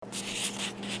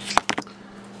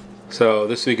So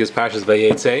this week is Parshas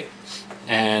Vayetze,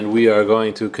 and we are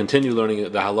going to continue learning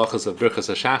the halachas of Birchas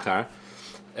HaShachar.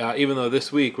 Even though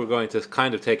this week we're going to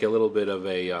kind of take a little bit of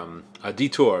a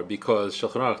detour, because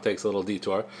Shulchan Aruch takes a little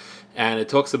detour, and it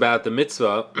talks about the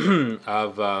mitzvah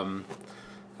of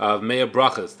Mea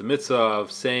Brachas, the mitzvah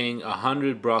of saying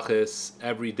 100 brachas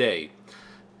every day.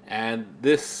 And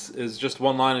this is just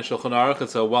one line in Shulchan Aruch.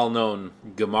 It's a well-known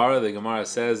Gemara. The Gemara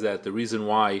says that the reason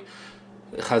why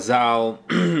Chazal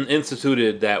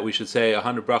instituted that we should say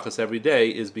 100 brachas every day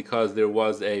is because there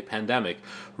was a pandemic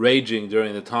raging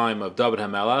during the time of David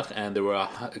HaMelech, and there were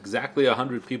exactly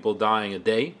 100 people dying a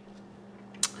day.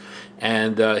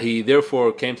 And he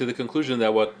therefore came to the conclusion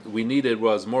that what we needed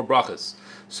was more brachas.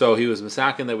 So he was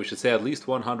misaken that we should say at least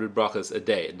 100 brachas a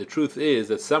day. The truth is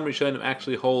that some Rishonim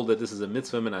actually hold that this is a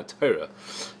mitzvah min ha-Torah.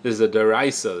 This is a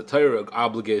deraisa. The Torah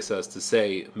obligates us to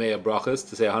say mea brachas,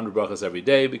 to say 100 brachas every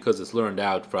day, because it's learned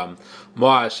out from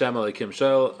Ma Hashem Elokim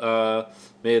Shel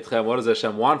Me'etchem. What does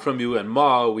Hashem want from you? And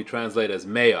Ma we translate as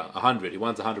mea, 100. He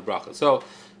wants 100 brachas. So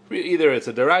either it's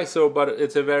a deraisa, but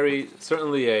it's a very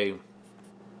certainly a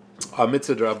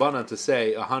mitzvah d'Rabbanan to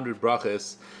say 100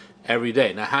 brachas every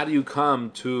day. Now, how do you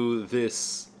come to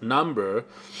this number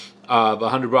of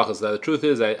 100 brachas? Now, the truth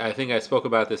is, I think I spoke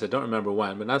about this, I don't remember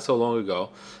when, but not so long ago,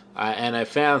 and I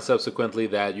found subsequently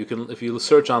that you can, if you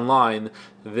search online,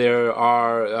 there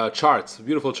are charts,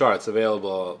 beautiful charts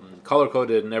available,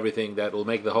 color-coded and everything, that will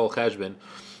make the whole cheshbon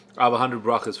of 100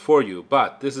 brachas for you.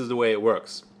 But this is the way it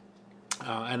works.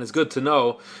 And it's good to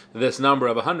know this number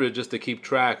of 100 just to keep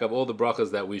track of all the brachas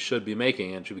that we should be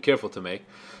making and should be careful to make.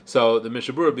 So the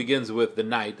Mishnah Berurah begins with the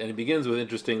night, and it begins with,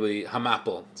 interestingly,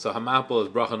 Hamapel. So Hamapel is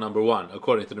bracha number 1,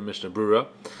 according to the Mishnah Berurah.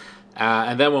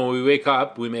 And then when we wake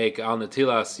up, we make Al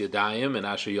Natilas Yadayim and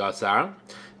Asher Yatzar.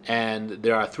 And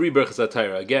there are 3 Birchas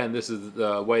HaTorah. Again, this is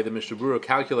the way the Mishnah Berurah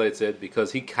calculates it,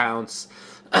 because he counts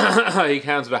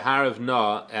V'harav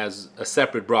Na as a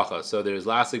separate bracha. So there's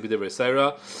Lasik B'divrei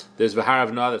Seira, there's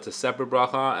V'harav Na, that's a separate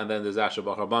bracha, and then there's Asher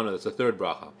B'char Banu, that's a third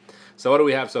bracha. So what do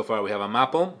we have so far? We have a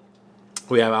Mapel,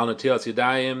 we have Al Natilas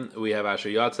Yadayim, we have Asher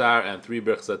Yatzar, and 3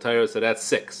 Birchas HaTorah, so that's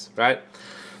 6, right?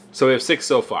 So we have 6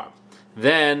 so far.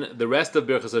 Then the rest of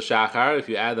Birchas HaShachar, if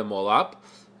you add them all up,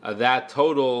 that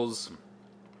totals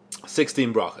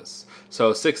 16 brachas.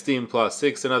 So 16 plus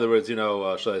 6, in other words,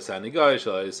 Shalasani Goy,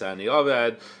 Shalasani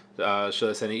Oved,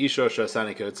 Shalasani Isha,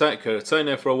 Shalasani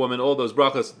Keretzone for a woman, all those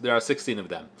brachas, there are 16 of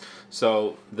them.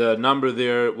 So the number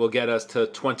there will get us to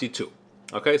 22.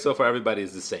 Okay, so for everybody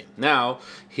is the same. Now,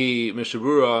 Mishnah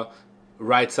Berurah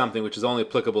writes something which is only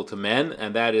applicable to men,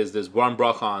 and that is there's 1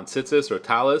 bracha on tzitzis or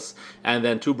talis, and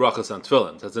then 2 brachas on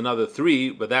tefillin. That's another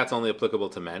 3, but that's only applicable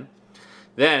to men.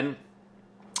 Then,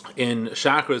 in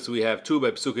Shachris, we have 2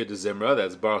 by Psukei de Zimra,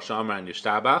 that's Baruch Shamar and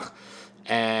Yishtabach,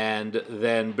 and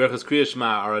then Birchas Kriya Shema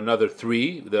are another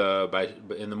 3.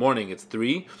 In the morning it's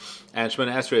 3, and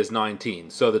Shemona Esrei is 19.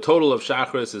 So the total of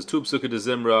Shachris is 2 Psukei de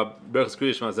Zimra, Birchas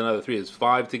Kriya Shema is another 3, is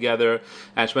 5 together,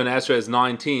 and Shemona Esrei is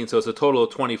 19, so it's a total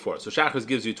of 24. So Shachris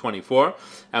gives you 24,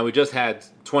 and we just had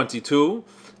 22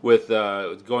 with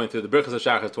going through the Birchas of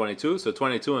Shachris 22, so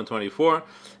 22 and 24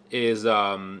 is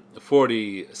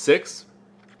 46.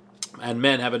 And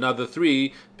men have another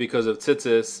 3 because of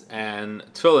tzitzis and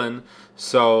tefillin,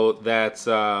 so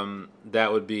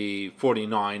that would be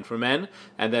 49 for men.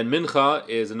 And then mincha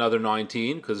is another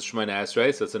 19 because it's Shemona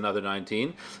Esrei, so it's another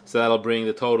 19. So that'll bring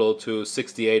the total to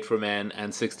 68 for men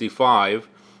and 65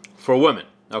 for women.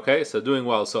 Okay, so doing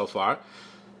well so far.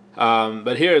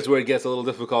 But here's where it gets a little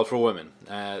difficult for women.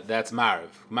 That's Marav.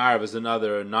 Marav is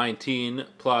another 19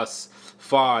 plus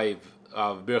 5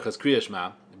 of Birchas Kriya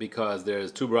Shema, because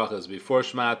there's 2 brachas before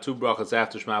Shema, 2 brachas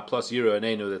after Shema, plus Yiru and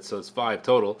Einu, so it's 5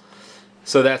 total.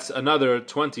 So that's another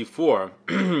 24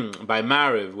 by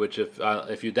Mariv, which if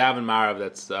you daven Mariv,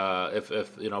 that's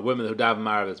if women who daven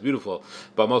Mariv, that's beautiful,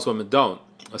 but most women don't.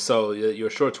 So you're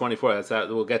short 24.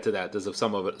 We'll get to that. There's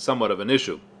somewhat of an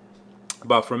issue.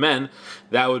 But for men,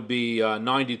 that would be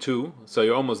 92, so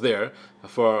you're almost there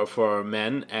for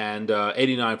men, and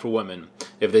 89 for women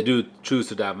if they do choose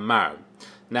to daven Mariv.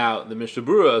 Now, the Mishnah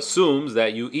Berurah assumes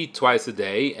that you eat twice a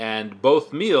day, and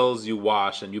both meals you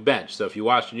wash and you bench. So if you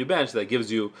wash and you bench, that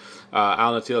gives you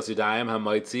Al Natilas Yadayim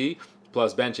HaMaitzi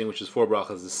plus benching, which is 4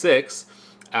 brachas, is 6.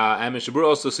 And Mishnah Berurah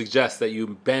also suggests that you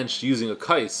bench using a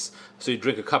kais, so you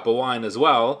drink a cup of wine as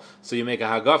well, so you make a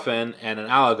hagafen and an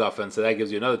al hagafen, so that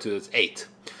gives you another 2, that's 8.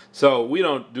 So we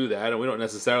don't do that, and we don't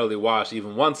necessarily wash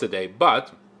even once a day,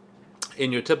 but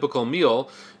in your typical meal,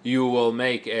 you will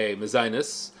make a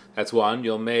mezainis, that's 1,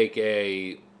 you'll make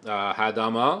a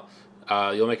hadama,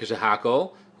 you'll make a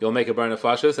shehakol, you'll make a bar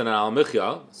nefashis and an al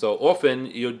michya. So often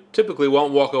you typically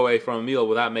won't walk away from a meal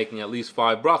without making at least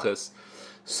 5 brachas.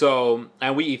 So,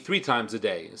 and we eat 3 times a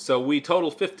day. So we total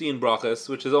 15 brachas,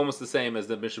 which is almost the same as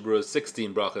the Mishnah Berurah's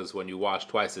 16 brachas when you wash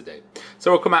twice a day.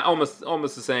 So we'll come out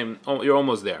almost the same. You're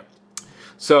almost there.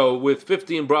 So with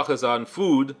 15 brachas on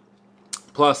food,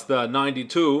 plus the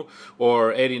 92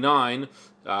 or 89,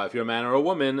 if you're a man or a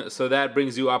woman, so that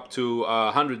brings you up to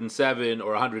 107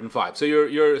 or 105. So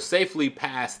you're safely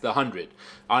past the 100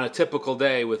 on a typical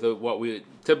day with what we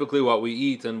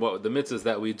eat and what the mitzvahs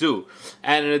that we do.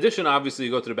 And in addition, obviously,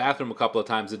 you go to the bathroom a couple of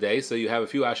times a day, so you have a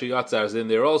few Asher Yatzars in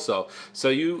there also. So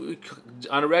you,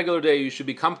 on a regular day, you should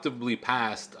be comfortably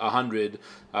past 100,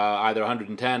 either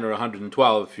 110 or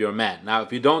 112 if you're a man. Now,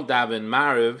 if you don't daven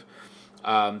Mariv,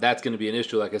 that's going to be an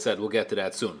issue. Like I said, we'll get to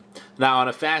that soon. Now, on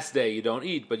a fast day, you don't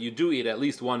eat, but you do eat at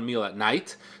least one meal at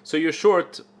night. So you're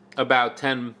short about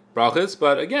 10 brachas.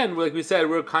 But again, like we said,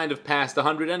 we're kind of past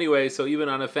 100 anyway. So even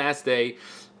on a fast day,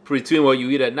 between what you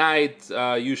eat at night,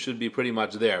 you should be pretty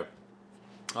much there.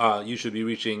 You should be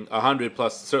reaching 100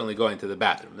 plus, certainly going to the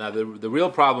bathroom. Now, the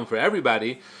real problem for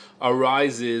everybody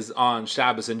arises on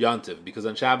Shabbos and Yontiv, because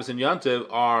on Shabbos and Yontiv,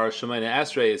 our Shemoneh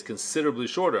Esrei is considerably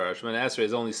shorter. Our Shemoneh Esrei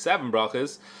is only 7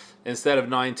 brachas instead of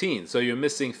 19, so you're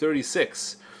missing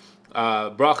 36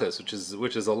 brachas,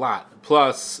 which is a lot.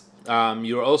 Plus, you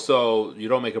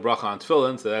don't make a bracha on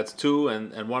tefillin, so that's 2,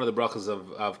 and one of the brachas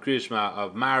of Kriya Shema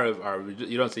of Mariv,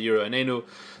 you don't say Yiru Anenu,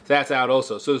 so that's out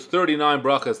also. So it's 39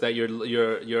 brachas that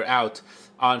you're out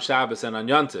on Shabbos and on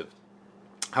Yontiv.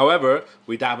 However,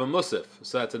 we daven Musaf,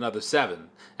 so that's another 7.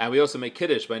 And we also make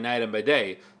Kiddush by night and by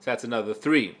day, so that's another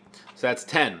 3. So that's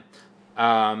 10.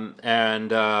 What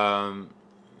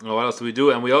else do we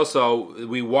do? And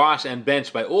we wash and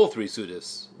bench by all 3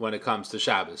 Sudas when it comes to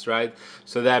Shabbos, right?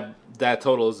 So that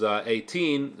totals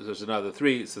 18, so there's another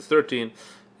 3, so 13.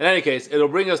 In any case, it'll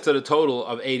bring us to the total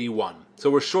of 81. So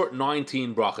we're short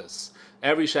 19 brachas.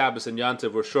 Every Shabbos and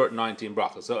Yontiv, we're short 19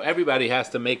 brachas. So everybody has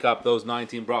to make up those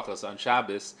 19 brachas on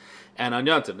Shabbos and on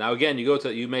Yontiv. Now again,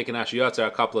 you make an Asher Yatzar a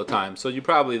couple of times, so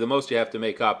the most you have to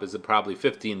make up is probably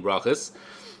 15 brachas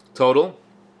total.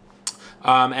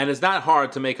 And it's not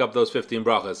hard to make up those 15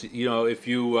 brachas. You know, if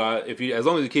you as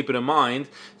long as you keep it in mind,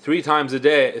 3 times a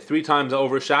day, 3 times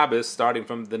over Shabbos, starting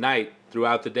from the night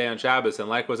throughout the day on Shabbos, and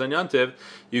likewise on Yontiv,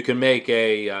 you can make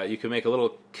a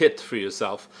little kit for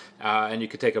yourself, and you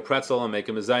could take a pretzel and make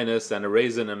a mezainis, and a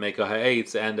raisin and make a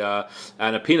ha'etz, and a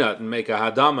peanut and make a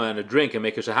hadama, and a drink and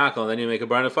make a shahakal, and then you make a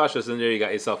bar nefashis, and there you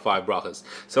got yourself 5 brachas.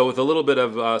 So with a little bit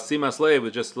of simas lev,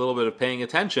 with just a little bit of paying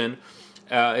attention,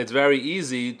 it's very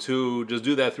easy to just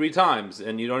do that 3 times,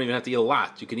 and you don't even have to eat a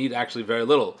lot. You can eat actually very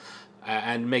little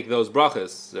and make those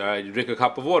brachas. You drink a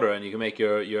cup of water, and you can make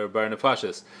your bar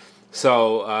nefashis.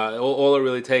 So all it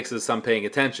really takes is some paying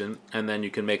attention, and then you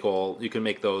can make up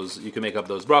those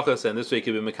brachas, and this way you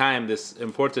can be mekayim this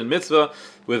important mitzvah,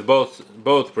 with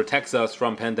both protects us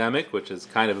from pandemic, which is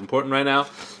kind of important right now,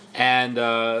 and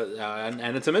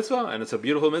it's a mitzvah, and it's a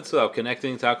beautiful mitzvah of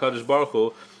connecting to HaKadosh Baruch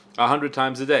Hu 100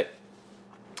 times a day.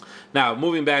 Now,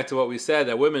 moving back to what we said,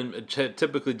 that women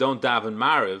typically don't daven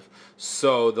Mariv,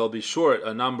 so they'll be short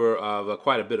a number of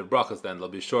quite a bit of brachas. Then they'll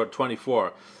be short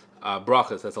 24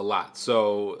 brachas. That's a lot.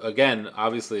 So again,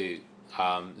 obviously,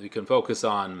 we can focus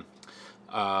on.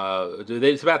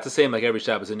 It's about the same like every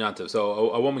Shabbos and Yontiv. So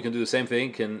a woman can do the same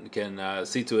thing. Can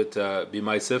see to it be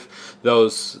meisif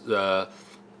those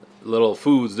little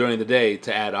foods during the day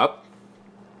to add up.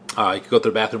 You can go to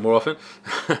the bathroom more often.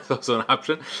 That's also an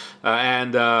option,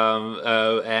 and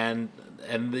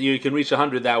you can reach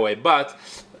 100 that way. But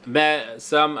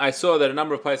I saw that a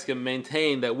number of poskim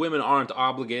maintain that women aren't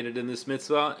obligated in this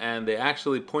mitzvah, and they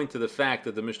actually point to the fact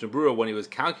that the Mishnah Berurah, when he was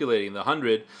calculating the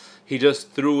 100, he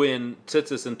just threw in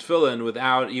tzitzis and tefillin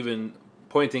without even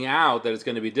pointing out that it's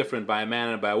going to be different by a man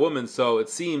and by a woman. So it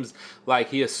seems like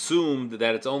he assumed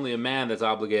that it's only a man that's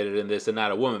obligated in this and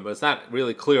not a woman, but it's not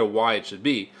really clear why it should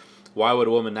be. Why would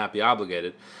a woman not be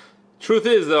obligated? Truth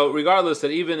is, though, regardless,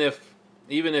 that even if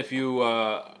you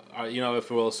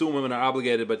if we'll assume women are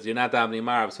obligated, but you're not davening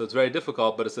Mariv, so it's very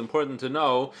difficult. But it's important to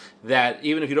know that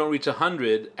even if you don't reach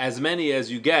 100, as many as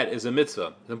you get is a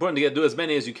mitzvah. It's important to do as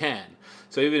many as you can.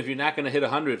 So even if you're not going to hit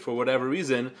 100 for whatever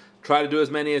reason, try to do as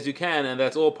many as you can, and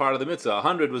that's all part of the mitzvah.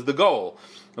 100 was the goal,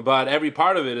 but every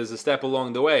part of it is a step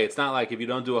along the way. It's not like if you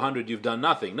don't do 100, you've done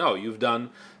nothing. No, you've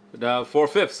done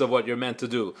 4/5 of what you're meant to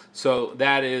do. So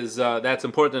that's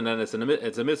important, and it's a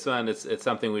mitzvah, and it's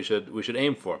something we should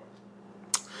aim for.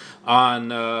 On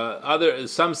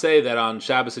some say that on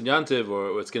Shabbos and Yontiv,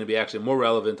 or it's going to be actually more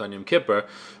relevant on Yom Kippur,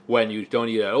 when you don't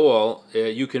eat at all,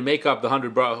 you can make up the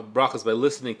 100 brachas by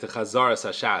listening to Chazaras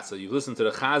Hashat. So you listen to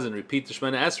the Chazan, repeat the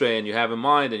Shemana Esrei, and you have in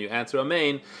mind, and you answer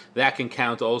Amen. That can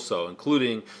count also,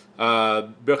 including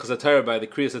Birchas HaTorah by the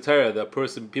Kriyas HaTorah. The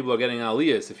people are getting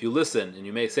aliyahs. If you listen and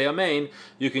you may say Amen,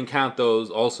 you can count those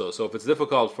also. So if it's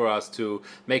difficult for us to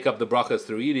make up the brachas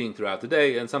through eating throughout the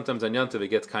day, and sometimes on Yom Tov it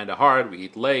gets kind of hard. We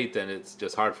eat late, and it's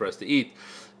just hard for us to eat.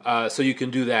 So you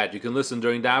can do that. You can listen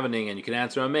during davening, and you can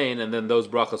answer Amen, and then those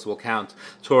brachas will count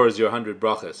towards your 100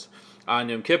 brachas. On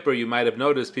Yom Kippur, you might have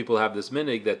noticed people have this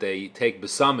minig that they take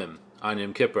besamim on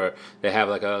Yom Kippur. They have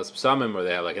like a besamim, or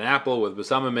they have like an apple with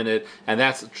besamim in it, and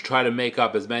that's to try to make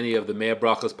up as many of the mea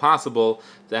brachas possible,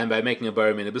 and by making a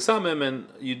bar mina besamim. And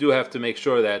you do have to make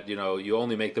sure that you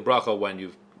only make the bracha when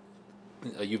you've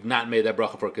not made that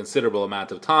bracha for a considerable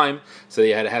amount of time, so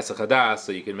you had a hesach hadas,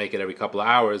 so you can make it every couple of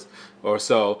hours or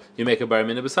so. You make a bar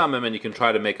mina b'samim, and you can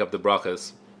try to make up the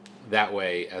brachas that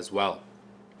way as well.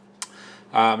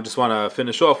 I just want to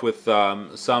finish off with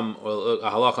another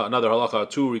halacha or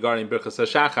two regarding Birchas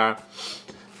HaShachar,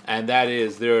 and that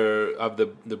is of the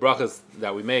brachas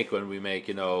that we make when we make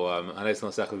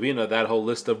that whole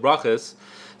list of brachas.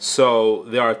 So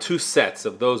there are two sets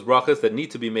of those brachas that need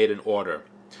to be made in order,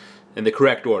 in the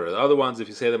correct order. The other ones, if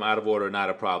you say them out of order, not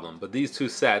a problem. But these two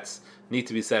sets need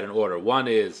to be said in order. One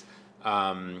is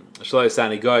Shaloi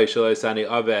Sani Goy, Shaloi Sani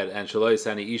Aved, and Shaloi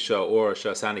Sani Isha, or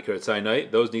Shasani Kiritzainoi.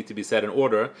 Those need to be said in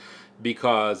order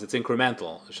because it's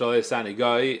incremental. Shaloi Sani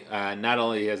Goy, not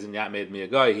only he hasn't yet made me a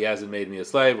guy, he hasn't made me a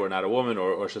slave, or not a woman,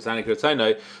 or Shasani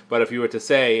Kiritzainoi. But if you were to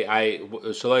say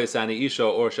Shaloi Sani Isha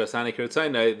or Shasani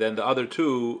Kiritzainoi, then the other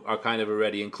two are kind of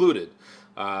already included.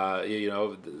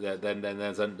 Then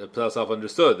that's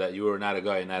self-understood that you are not a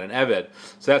guy, not an eved.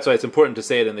 So that's why it's important to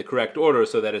say it in the correct order,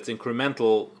 so that it's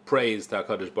incremental praise to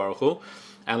HaKadosh Baruch Hu.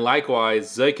 And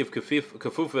likewise, Zekiv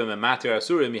Kafufim and Matir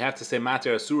Asurim, you have to say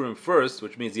Matir Asurim first,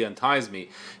 which means he unties me,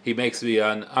 he makes me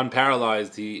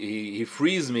unparalyzed, he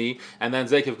frees me, and then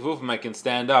Zekiv Kafufim, I can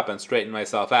stand up and straighten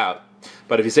myself out.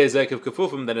 But if you say Zekiv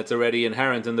Kafufim, then it's already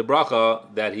inherent in the bracha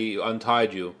that he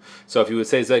untied you. So if you would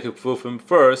say Zekiv Kafufim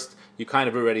first, you kind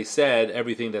of already said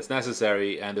everything that's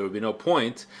necessary, and there would be no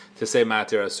point to say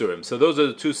Matir Asurim. So those are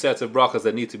the two sets of brachas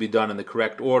that need to be done in the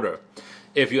correct order.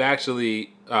 If you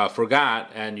actually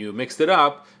forgot and you mixed it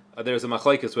up, there's a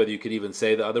machlekes whether you could even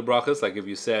say the other brachas. Like if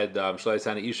you said Shalai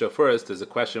Sani Isha first, there's a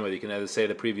question whether you can either say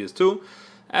the previous two.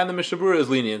 And the Mishnah Berurah is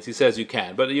lenient; he says you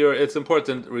can, but it's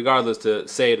important, regardless, to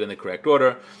say it in the correct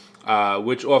order.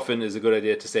 Which often is a good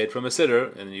idea to say it from a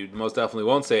siddur, and you most definitely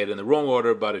won't say it in the wrong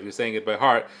order. But if you're saying it by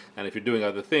heart, and if you're doing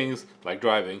other things like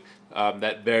driving,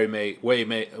 that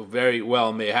very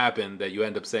well may happen that you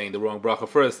end up saying the wrong bracha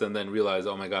first, and then realize,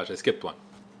 oh my gosh, I skipped one.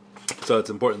 So it's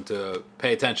important to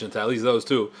pay attention to at least those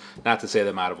two, not to say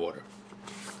them out of order.